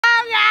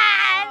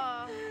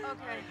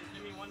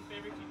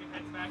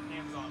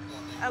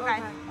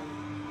Okay.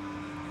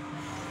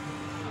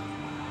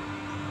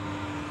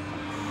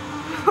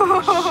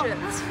 Oh, shit.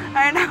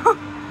 I know.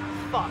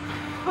 Fuck.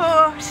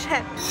 Oh,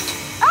 shit.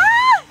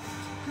 Ah!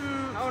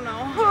 Oh,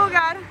 no. Oh,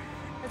 God.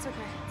 It's okay.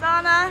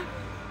 Donna.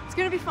 It's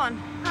gonna be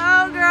fun.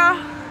 Oh, girl.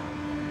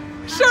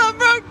 Shut up,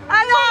 Brooke!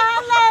 I know, I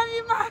love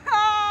you, Mom.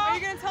 Are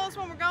you gonna tell us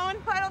when we're going?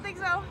 I don't think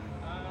so.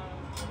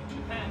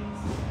 Depends.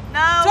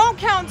 No. Don't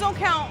count.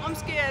 I'm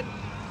scared.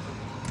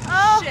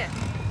 Oh. Shit.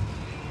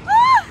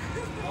 Ah.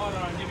 Hold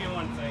on, give me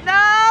one second.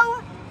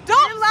 No.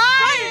 Don't You're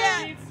lying. say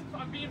that.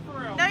 I'm being for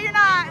real. No, you're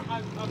not.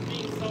 I'm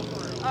being so for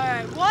real.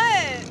 Alright,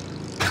 what?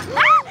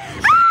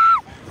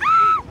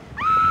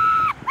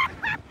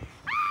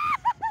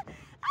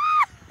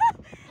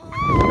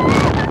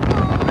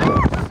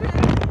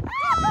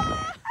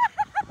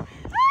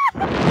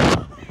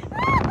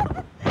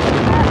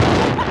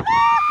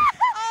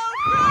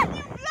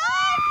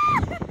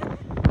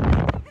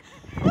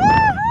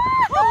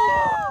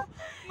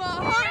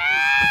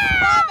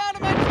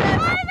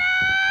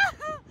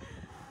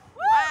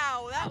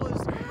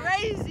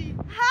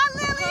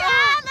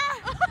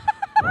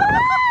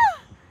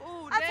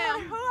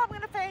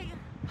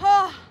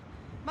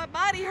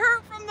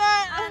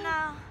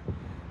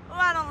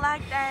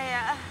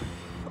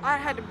 I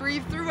had to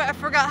breathe through it. I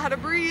forgot how to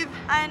breathe.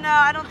 I know.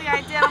 I don't think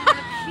I did. I'm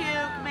gonna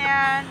puke,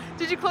 man.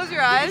 Did you close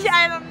your eyes? Yeah,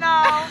 I don't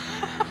know.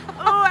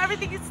 Oh,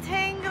 everything is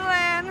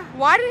tingling.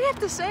 Why did he have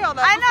to say all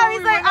that? I know. He's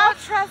we like, went oh, out?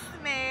 trust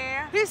me.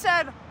 He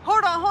said,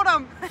 hold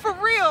on, for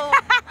real.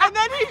 And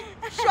then he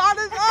shot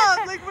us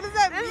up. Like, what does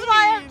that mean? This is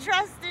why I have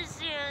trust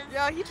issues.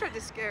 Yeah, he tried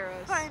to scare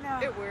us. I know.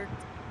 It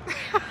worked.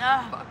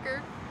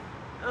 Fucker.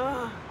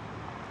 Ugh.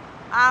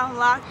 I don't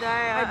like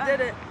that. I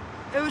did it.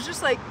 It was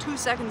just like 2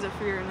 seconds of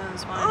fear and then it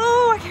was fine.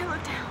 Oh, I can't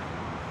look down.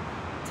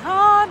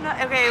 Donna.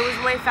 Okay, it was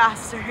way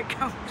faster.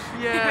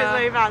 Yeah. It was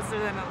way faster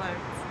than it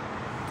looked.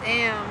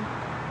 Damn.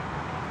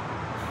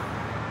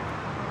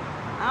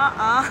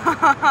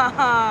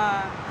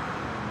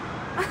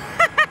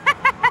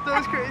 That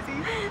was crazy.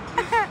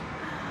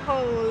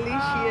 Holy shit.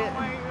 Oh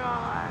my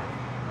god.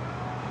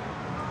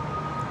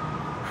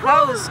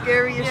 That was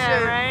scary as yeah,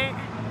 shit. Right?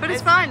 But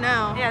it's fine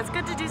now. Yeah, it's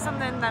good to do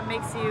something that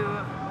makes you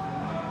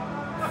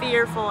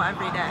fearful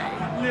every day.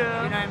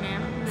 Yeah. You know what I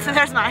mean? So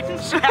there's mine.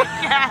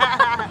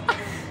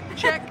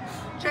 Check.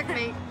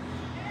 Checkmate.